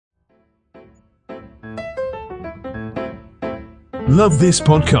Love this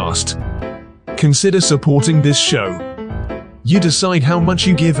podcast? Consider supporting this show. You decide how much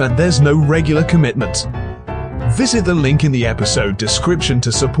you give and there's no regular commitment. Visit the link in the episode description to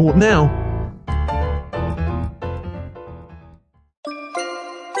support now.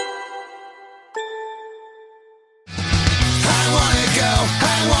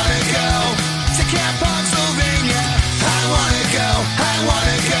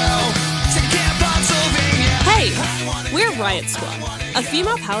 Riot Squad, a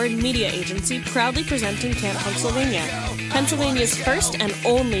female-powered media agency proudly presenting Camp Pennsylvania, Pennsylvania's first and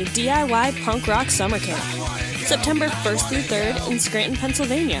only DIY punk rock summer camp. September 1st through 3rd in Scranton,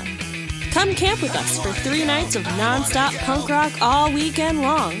 Pennsylvania. Come camp with us for 3 nights of non-stop punk rock all weekend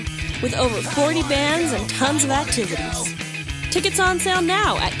long, with over 40 bands and tons of activities. Tickets on sale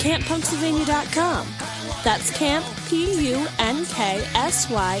now at camppennsylvania.com. That's camp,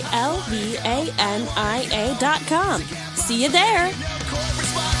 PUNKSYLVANIA.com. See you there.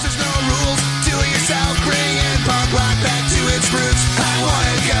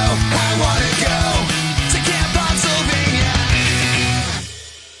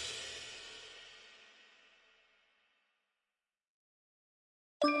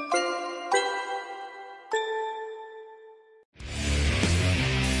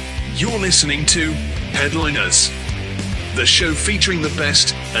 You're listening to Headliners, the show featuring the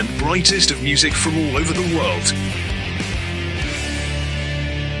best and brightest of music from all over the world.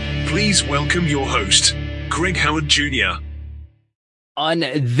 Please welcome your host, Greg Howard Jr. On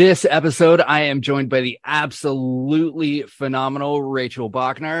this episode, I am joined by the absolutely phenomenal Rachel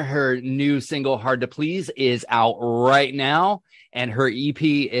BOCHNER. Her new single, Hard to Please, is out right now, and her EP,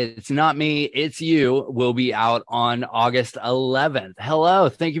 It's Not Me, It's You, will be out on August 11th. Hello,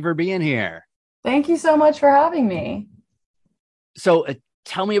 thank you for being here. Thank you so much for having me. So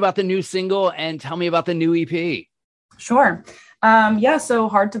tell me about the new single and tell me about the new EP. Sure. So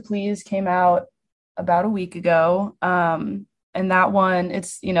Hard to Please came out about a week ago. And that one,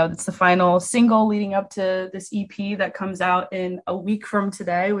 it's the final single leading up to this EP that comes out in a week from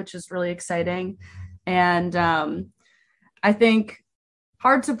today, which is really exciting. And I think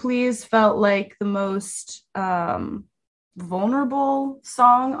Hard to Please felt like the most vulnerable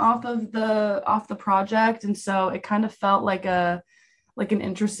song off the project, and so it kind of felt like an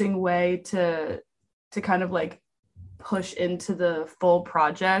interesting way to kind of like push into the full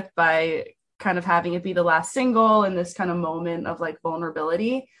project by kind of having it be the last single in this kind of moment of like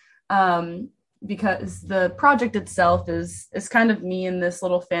vulnerability, because the project itself is kind of me in this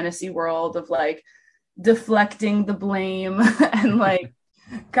little fantasy world of like deflecting the blame and like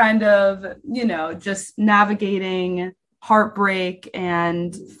kind of just navigating heartbreak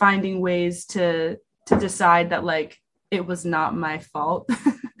and finding ways to decide that like it was not my fault.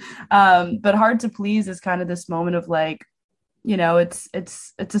 But Hard to Please is kind of this moment of like, it's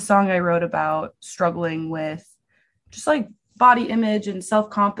a song I wrote about struggling with just like body image and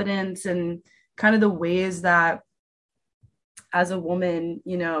self-confidence and kind of the ways that as a woman,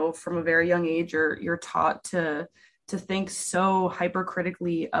 from a very young age, you're taught to think so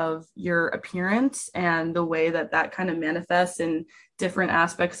hypercritically of your appearance and the way that kind of manifests in different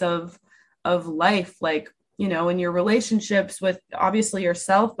aspects of life, like, in your relationships with obviously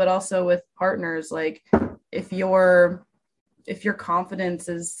yourself, but also with partners. Like if your confidence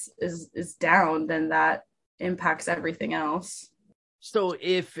is down, then that impacts everything else. So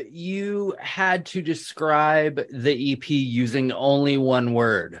if you had to describe the EP using only one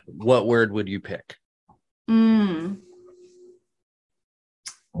word, what word would you pick?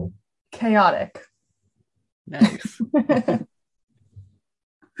 Chaotic. Nice.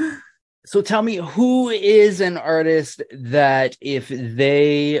 So tell me, who is an artist that if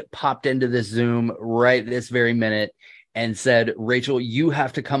they popped into this Zoom right this very minute and said, Rachel, you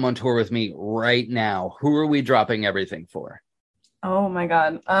have to come on tour with me right now, who are we dropping everything for? Oh my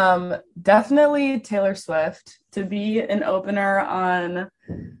God. Definitely Taylor Swift to be an opener on,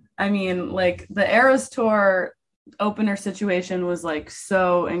 like the Eras Tour opener situation was like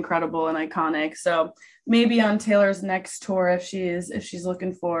so incredible and iconic. So maybe on Taylor's next tour, if she's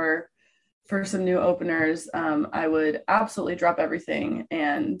looking for some new openers, I would absolutely drop everything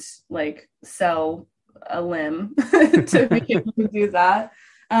and like sell a limb to be able to do that.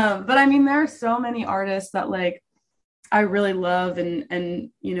 But there are so many artists that like I really love and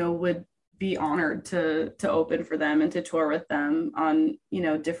would be honored to open for them and to tour with them on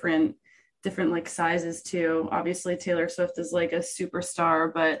different like sizes too. Obviously Taylor Swift is like a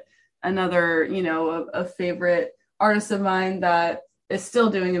superstar, but another a favorite artist of mine that is still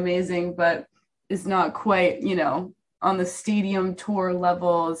doing amazing but is not quite on the stadium tour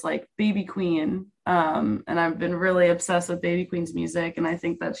level is like Baby Queen. And I've been really obsessed with Baby Queen's music, and I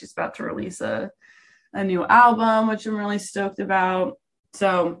think that she's about to release a new album, which I'm really stoked about.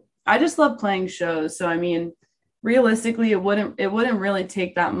 So I just love playing shows. So I mean, realistically, it wouldn't really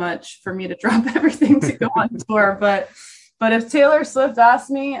take that much for me to drop everything to go on tour. But if Taylor Swift asked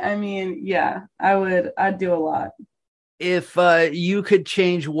me, I mean, yeah, I'd do a lot. If you could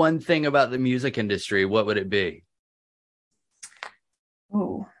change one thing about the music industry, what would it be?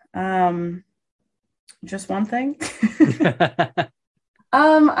 Oh, just one thing.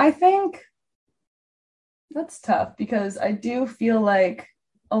 I think that's tough because I do feel like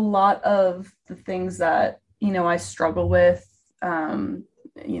a lot of the things that, I struggle with, in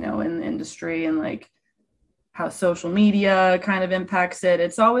the industry and like how social media kind of impacts it.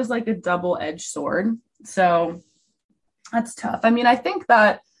 It's always like a double-edged sword. So that's tough. I mean, I think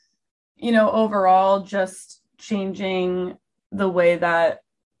that, overall just changing the way that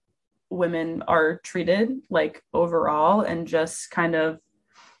women are treated, like overall, and just kind of,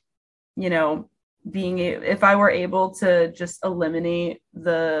 if I were able to just eliminate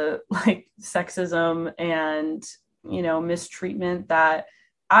the like sexism and, mistreatment that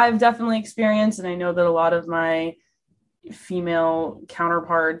I've definitely experienced. And I know that a lot of my female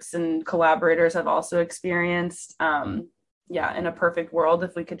counterparts and collaborators have also experienced. In a perfect world,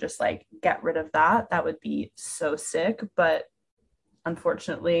 if we could just like get rid of that would be so sick. But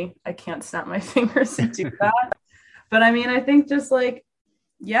unfortunately, I can't snap my fingers and do that. But I mean, I think just like,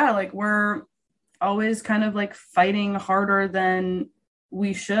 yeah, like we're always kind of like fighting harder than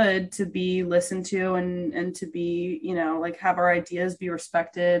we should to be listened to and to be, like have our ideas be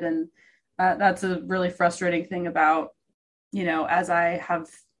respected. And that's a really frustrating thing about, as I have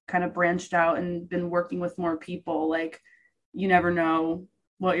kind of branched out and been working with more people, like you never know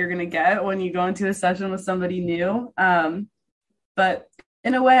what you're going to get when you go into a session with somebody new. But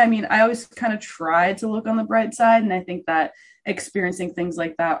in a way, I mean, I always kind of try to look on the bright side. And I think that experiencing things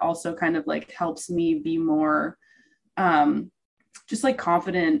like that also kind of like helps me be more just like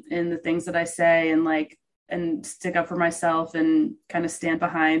confident in the things that I say and stick up for myself and kind of stand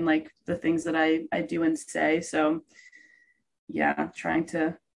behind like the things that I do and say. So yeah, trying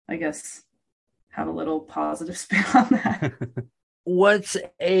to, I guess, have a little positive spin on that. What's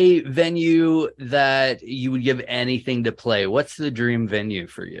a venue that you would give anything to play? What's the dream venue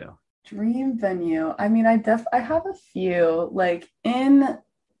for you? Dream venue. I mean, I have a few. Like in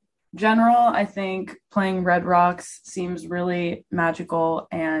general, I think playing Red Rocks seems really magical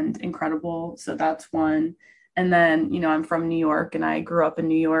and incredible. So that's one. And then, I'm from New York and I grew up in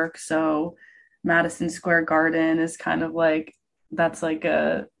New York. So Madison Square Garden is kind of like, that's like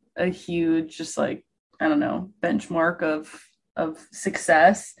a huge, just like, I don't know, benchmark of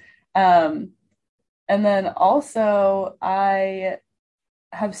success. And then also I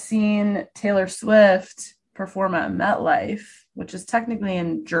have seen Taylor Swift perform at MetLife, which is technically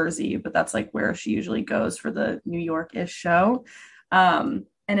in Jersey, but that's like where she usually goes for the New York-ish show. And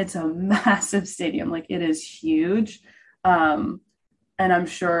it's a massive stadium, like it is huge. And I'm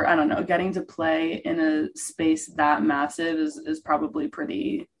sure, I don't know, getting to play in a space that massive is probably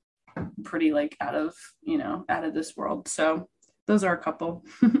pretty like out of this world. So those are a couple.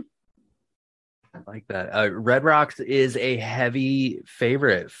 I like that. Red Rocks is a heavy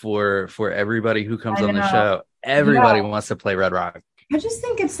favorite for everybody who comes on the show. Everybody wants to play Red Rock. I just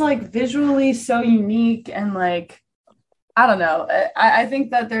think it's like visually so unique and like, I don't know. I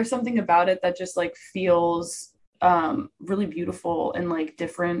think that there's something about it that just like feels really beautiful and like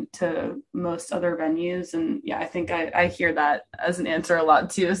different to most other venues. And yeah, I think I hear that as an answer a lot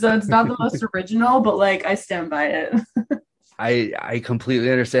too. So it's not the most original, but like I stand by it. I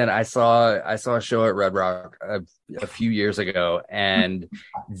completely understand. I saw a show at Red Rock a few years ago, and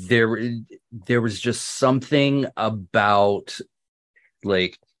there was just something about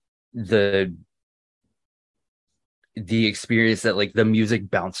like the experience that like the music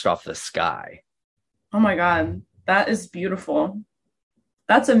bounced off the sky. Oh my God, that is beautiful.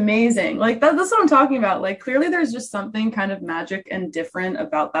 That's amazing. Like that's what I'm talking about. Like clearly there's just something kind of magic and different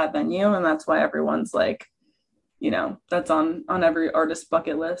about that venue, and that's why everyone's like, that's on every artist's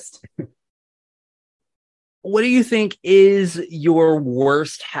bucket list. What do you think is your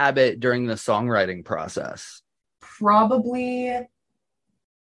worst habit during the songwriting process? Probably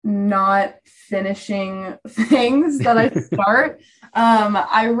not finishing things that I start.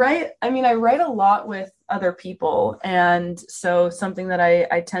 I write a lot with other people. And so something that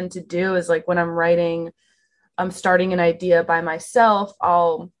I tend to do is like when I'm starting an idea by myself,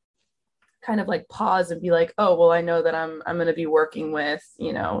 I'll kind of like pause and be like, oh, well, I know that I'm going to be working with,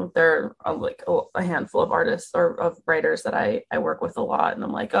 there are like a handful of artists or of writers that I work with a lot. And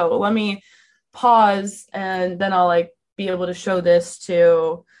I'm like, oh, well, let me pause, and then I'll like be able to show this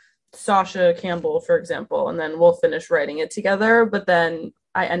to Sasha Campbell, for example, and then we'll finish writing it together. But then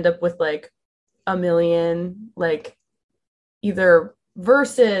I end up with like a million, like either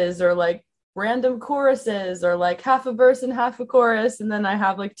verses or like random choruses or like half a verse and half a chorus, and then I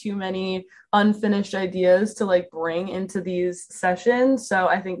have like too many unfinished ideas to like bring into these sessions. So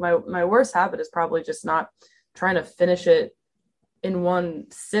I think my worst habit is probably just not trying to finish it in one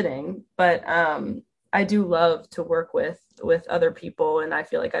sitting. But I do love to work with other people, and I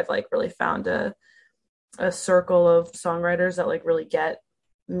feel like I've like really found a circle of songwriters that like really get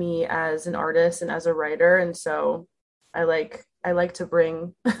me as an artist and as a writer. And so I like to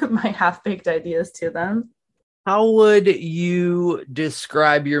bring my half-baked ideas to them. How would you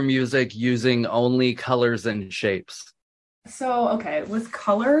describe your music using only colors and shapes? So, okay, with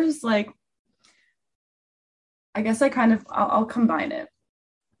colors, like, I guess I'll combine it.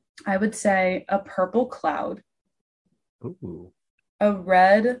 I would say a purple cloud, Ooh. a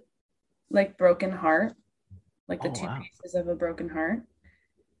red, like, broken heart, like the two Wow. pieces of a broken heart,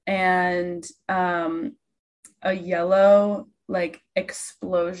 and a yellow, like,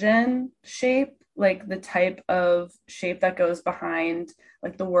 explosion shape, like the type of shape that goes behind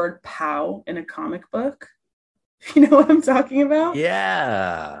like the word pow in a comic book. You know what I'm talking about?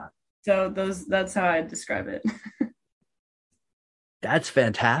 Yeah. So that's how I describe it. That's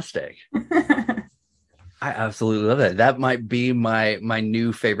fantastic. I absolutely love that. That might be my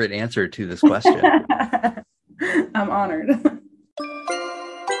new favorite answer to this question. I'm honored.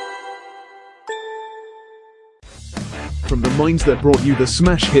 From the minds that brought you the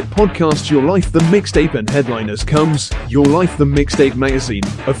smash hit podcast Your Life the Mixtape and headliners comes Your Life the Mixtape magazine,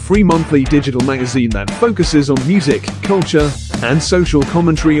 a free monthly digital magazine that focuses on music, culture, and social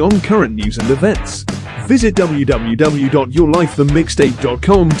commentary on current news and events. Visit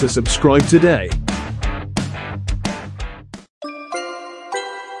www.yourlifethemixtape.com to subscribe today.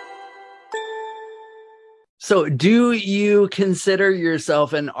 So, do you consider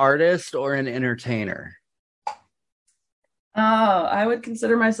yourself an artist or an entertainer? Oh, I would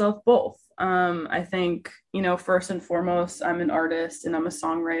consider myself both. I think, first and foremost, I'm an artist and I'm a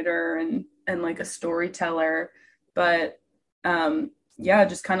songwriter and like a storyteller. But yeah,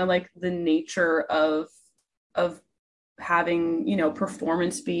 just kind of like the nature of having,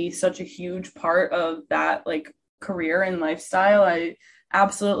 performance be such a huge part of that like career and lifestyle. I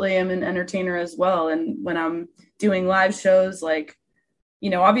absolutely am an entertainer as well. And when I'm doing live shows, like,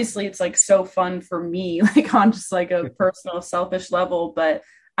 obviously it's like so fun for me, like on just like a personal, selfish level, but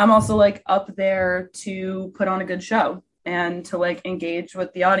I'm also like up there to put on a good show and to like engage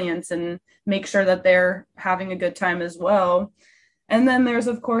with the audience and make sure that they're having a good time as well. And then there's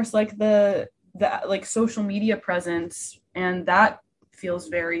of course like the like social media presence, and that feels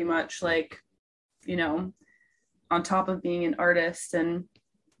very much like, on top of being an artist and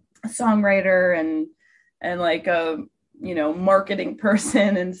a songwriter and like a marketing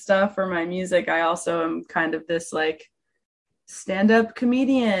person and stuff for my music, I also am kind of this like stand-up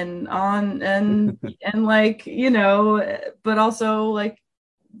comedian on and like, but also like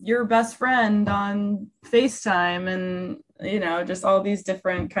your best friend on FaceTime, and just all these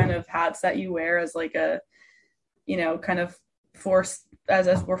different kind of hats that you wear as like a kind of forced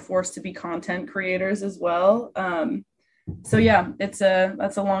as we're forced to be content creators as well. So yeah, that's a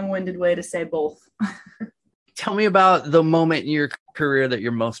long-winded way to say both. Tell me about the moment in your career that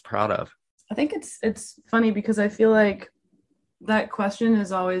you're most proud of. I think it's funny because I feel like that question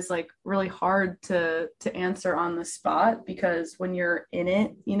is always like really hard to answer on the spot, because when you're in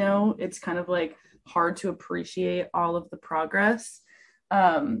it, it's kind of like hard to appreciate all of the progress.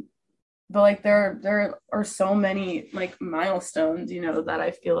 But like there are so many like milestones, that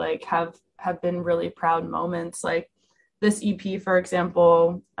I feel like have been really proud moments. Like this EP, for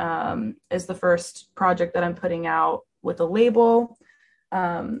example, is the first project that I'm putting out with a label.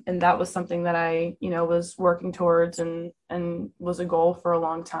 And that was something that I, was working towards and was a goal for a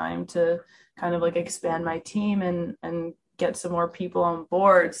long time, to kind of like expand my team and get some more people on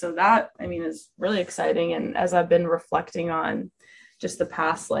board. So that, I mean, is really exciting. And as I've been reflecting on just the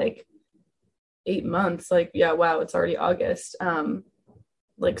past like 8 months, like, yeah, wow, it's already August.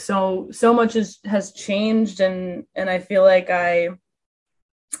 Like so much has changed, and I feel like I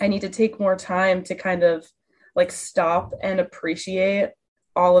need to take more time to kind of like stop and appreciate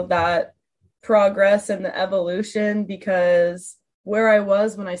all of that progress and the evolution, because where I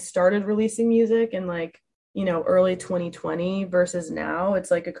was when I started releasing music in like early 2020 versus now,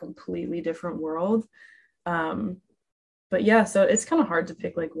 it's like a completely different world. But yeah, so it's kind of hard to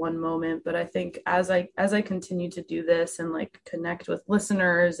pick like one moment, but I think as I continue to do this and like connect with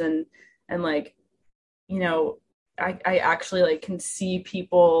listeners and like, I actually like can see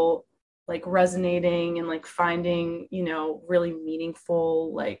people like resonating and like finding, really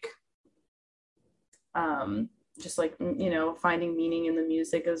meaningful, like just like, finding meaning in the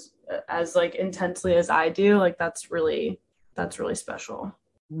music as like intensely as I do, like that's really special.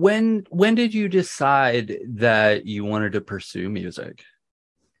 When did you decide that you wanted to pursue music?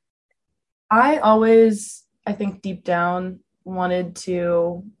 I think deep down wanted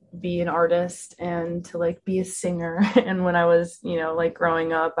to be an artist and to like be a singer. And when I was, like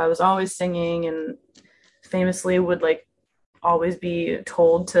growing up, I was always singing and famously would like always be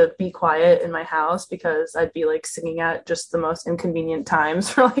told to be quiet in my house because I'd be like singing at just the most inconvenient times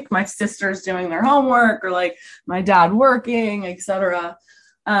for like my sisters doing their homework or like my dad working, etc.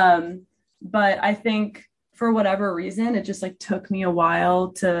 But I think for whatever reason, it just like took me a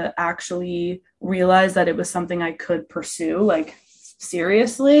while to actually realize that it was something I could pursue like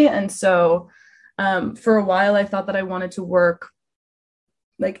seriously. And so for a while, I thought that I wanted to work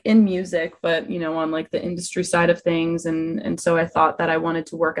like in music, but on like the industry side of things. And so I thought that I wanted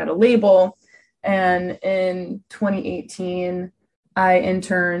to work at a label. And in 2018, I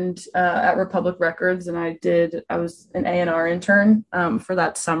interned at Republic Records, and I was an A&R intern for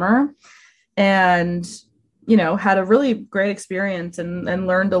that summer, and had a really great experience and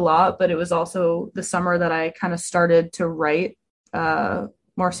learned a lot. But it was also the summer that I kind of started to write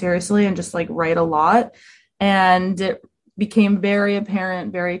more seriously and just like write a lot. And it became very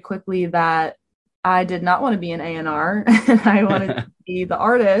apparent very quickly that I did not want to be an A&R and I wanted to be the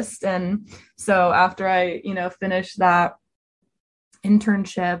artist. And so after I, finished that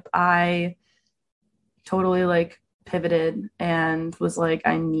internship, I totally like pivoted and was like,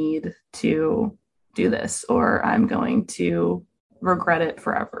 I need to do this or I'm going to regret it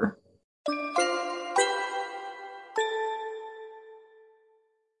forever.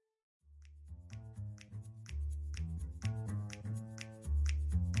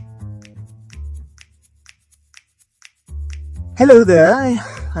 Hello there.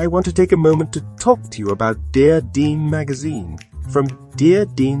 I want to take a moment to talk to you about Dear Dean magazine from Dear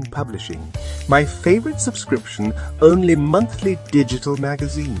Dean Publishing, my favorite subscription-only monthly digital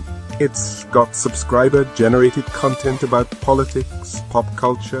magazine. It's got subscriber-generated content about politics, pop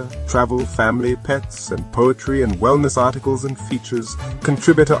culture, travel, family, pets, and poetry and wellness articles and features,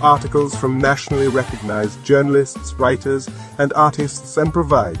 contributor articles from nationally recognized journalists, writers, and artists, and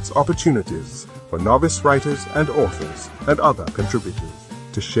provides opportunities for novice writers and authors and other contributors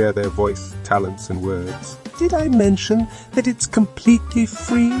to share their voice, talents, and words. Did I mention that it's completely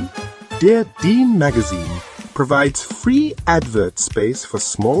free? Dear Dean magazine provides free advert space for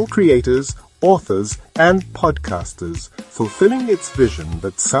small creators, authors, and podcasters, fulfilling its vision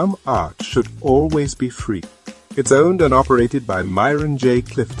that some art should always be free. It's owned and operated by Myron J.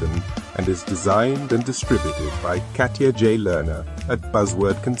 Clifton and is designed and distributed by Katya J. Lerner at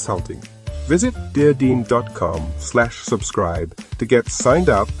Buzzword Consulting. Visit deardean.com/subscribe to get signed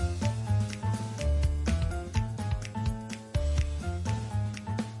up.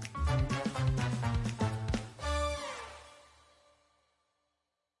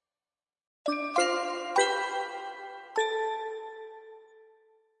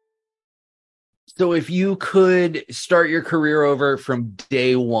 So if you could start your career over from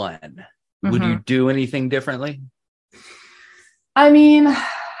day one, would you do anything differently? I mean,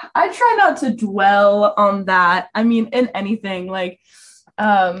 I try not to dwell on that. I mean, in anything, like,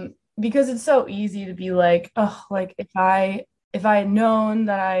 because it's so easy to be like, oh, like if I had known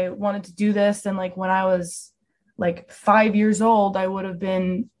that I wanted to do this, then like when I was like 5 years old, I would have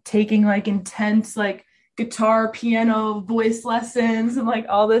been taking like intense like guitar, piano, voice lessons and like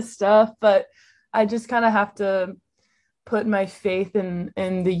all this stuff. But I just kind of have to put my faith in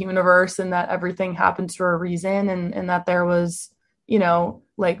the universe and that everything happens for a reason, and that there was,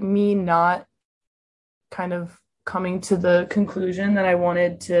 like me not kind of coming to the conclusion that I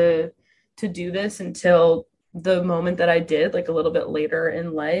wanted to do this until the moment that I did, like a little bit later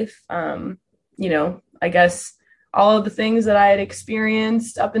in life. I guess all of the things that I had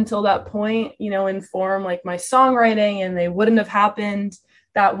experienced up until that point, inform like my songwriting, and they wouldn't have happened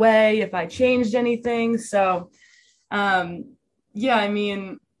that way if I changed anything. So, I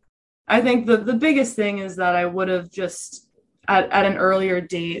mean, I think the biggest thing is that I would have just at an earlier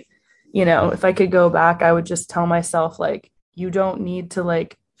date, if I could go back, I would just tell myself, like, you don't need to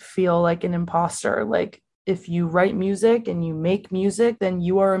like feel like an imposter. Like, if you write music and you make music, then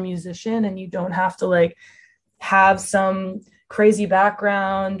you are a musician, and you don't have to like have some crazy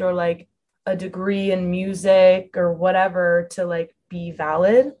background or like a degree in music or whatever to like be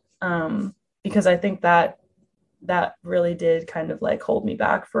valid. Because I think that really did kind of like hold me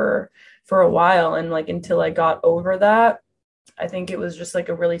back for a while. And like until I got over that, I think it was just like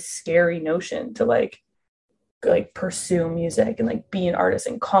a really scary notion to like pursue music and like be an artist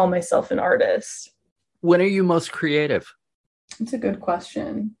and call myself an artist. When are you most creative? It's a good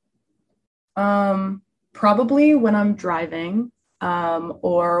question. Probably when I'm driving,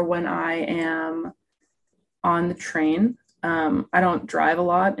 or when I am on the train. I don't drive a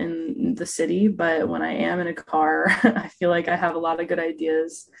lot in the city, but when I am in a car, I feel like I have a lot of good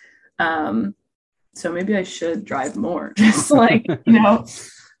ideas. So maybe I should drive more, just like,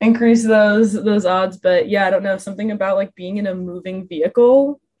 increase those odds. But yeah, I don't know, something about like being in a moving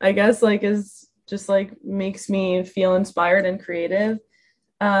vehicle, I guess, like is just like makes me feel inspired and creative.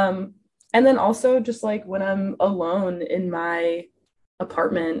 And then also just like when I'm alone in my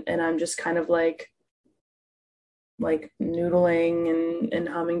apartment and I'm just kind of like noodling and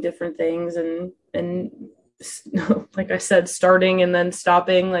humming different things and like I said, starting and then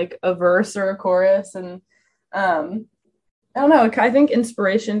stopping like a verse or a chorus. And I don't know, I think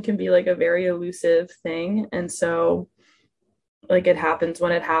inspiration can be like a very elusive thing. And so like it happens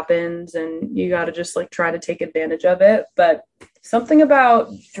when it happens and you got to just like try to take advantage of it. But something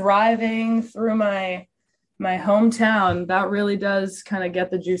about driving through my hometown, that really does kind of get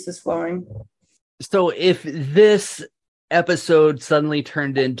the juices flowing. So if this episode suddenly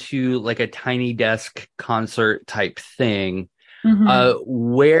turned into like a Tiny Desk concert type thing,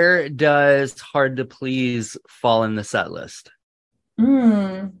 where does Hard to Please fall in the set list?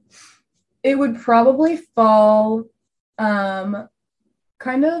 It would probably fall kind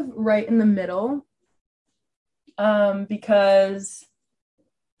of right in the middle, because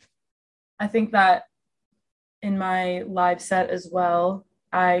I think that in my live set as well,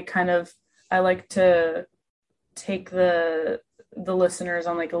 I like to take the listeners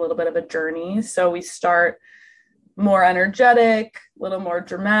on like a little bit of a journey. So we start more energetic, a little more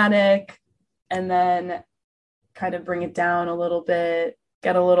dramatic, and then kind of bring it down a little bit,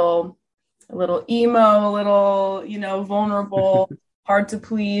 get a little emo, a little, vulnerable, hard to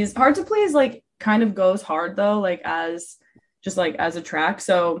please. Hard to Please like kind of goes hard though, like as a track.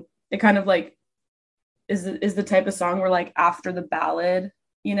 So it kind of like is the type of song where like after the ballad,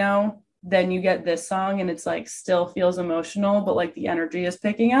 then you get this song and it's like still feels emotional, but like the energy is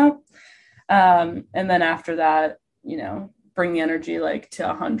picking up. And then after that, bring the energy like to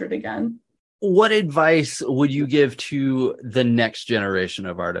 100 again. What advice would you give to the next generation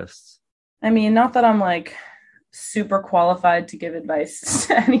of artists? I mean, not that I'm like super qualified to give advice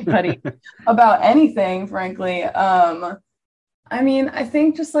to anybody about anything, frankly. I mean, I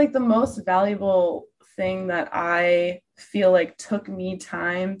think just like the most valuable thing that I feel like took me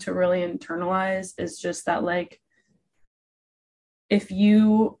time to really internalize is just that like if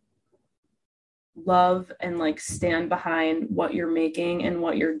you love and like stand behind what you're making and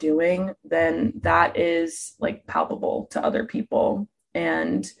what you're doing, then that is like palpable to other people,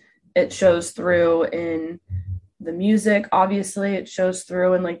 and it shows through in the music. Obviously it shows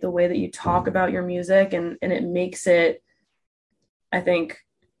through in like the way that you talk about your music, and it makes it, I think,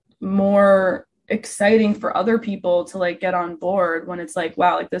 more exciting for other people to like get on board when it's like,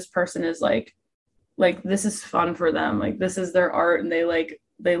 wow, like this person is like this is fun for them, like this is their art and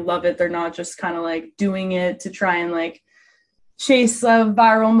they love it. They're not just kind of like doing it to try and like chase a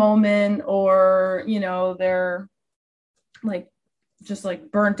viral moment, or they're like just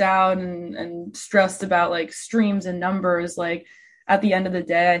like burnt out and stressed about like streams and numbers. Like at the end of the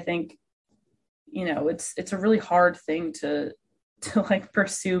day, I think it's a really hard thing to like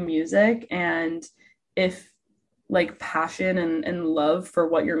pursue music, and if like passion and love for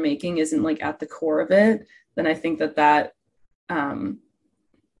what you're making isn't like at the core of it, then I think that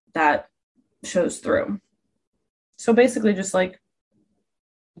shows through. So basically just like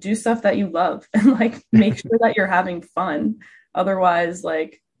do stuff that you love and like make sure that you're having fun. Otherwise,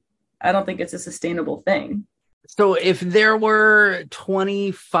 like I don't think it's a sustainable thing. So if there were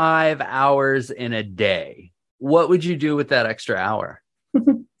 25 hours in a day, what would you do with that extra hour?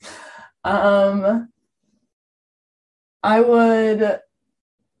 I would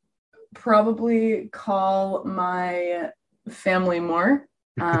probably call my family more.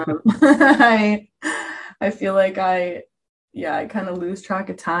 I feel like I kind of lose track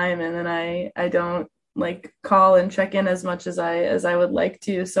of time, and then I don't like call and check in as much as I would like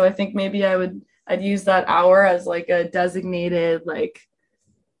to. So I think maybe I'd use that hour as like a designated like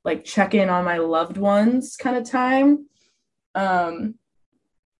check in on my loved ones kind of time.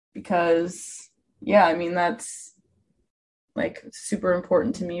 Because yeah, I mean, that's like super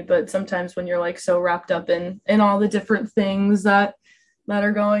important to me. But sometimes when you're like so wrapped up in all the different things that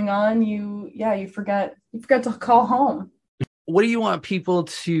are going on, you forget to call home. What do you want people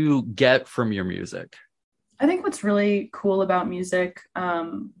to get from your music? I think what's really cool about music,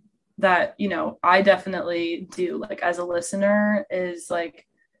 that, you know, I definitely do, like, as a listener, is like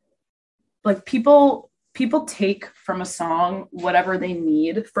people take from a song whatever they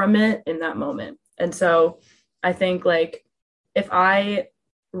need from it in that moment. And so I think, like, if I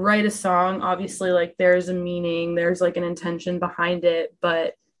write a song, obviously, like, there's a meaning, there's like an intention behind it,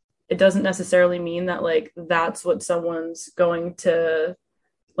 but it doesn't necessarily mean that like that's what someone's going to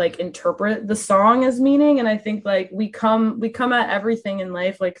like interpret the song as meaning. And I think like we come at everything in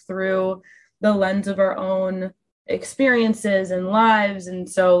life like through the lens of our own experiences and lives. And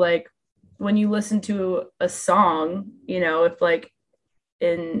so like when you listen to a song, you know, if like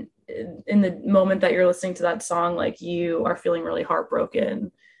in the moment that you're listening to that song, like you are feeling really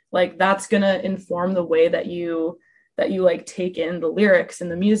heartbroken, like that's gonna inform the way that you like take in the lyrics and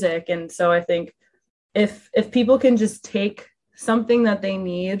the music. And so I think if people can just take something that they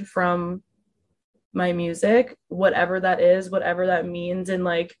need from my music, whatever that is, whatever that means, and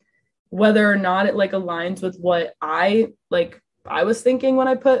like whether or not it like aligns with what I was thinking when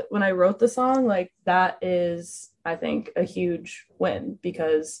I wrote the song, like that is, I think, a huge win,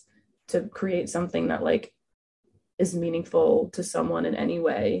 because to create something that like is meaningful to someone in any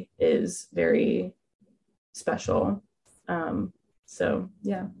way is very special. So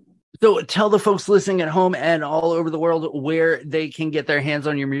yeah. So tell the folks listening at home and all over the world where they can get their hands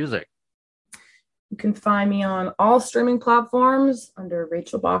on your music. You can find me on all streaming platforms under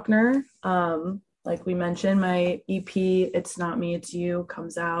Rachel Bochner. Like we mentioned, my EP, It's Not Me, It's You,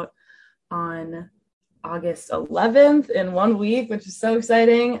 comes out on August 11th in 1 week, which is so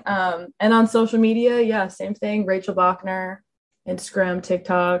exciting. And on social media, yeah, same thing, Rachel Bochner, Instagram,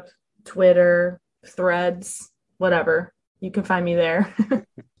 TikTok, Twitter, Threads, whatever. You can find me there.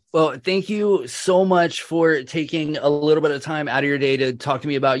 Well, thank you so much for taking a little bit of time out of your day to talk to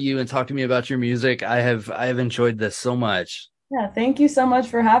me about you and talk to me about your music. I have enjoyed this so much. Yeah, thank you so much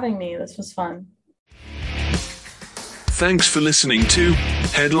for having me. This was fun. Thanks for listening to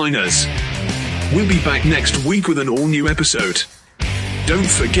Headliners. We'll be back next week with an all-new episode. Don't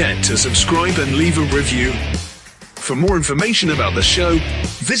forget to subscribe and leave a review. For more information about the show,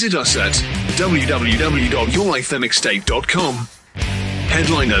 visit us at www.yourlifethemixtape.com.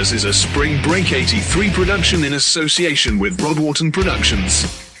 Headliners is a Spring Break 83 production in association with Rod Wharton Productions.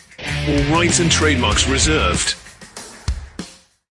 All rights and trademarks reserved.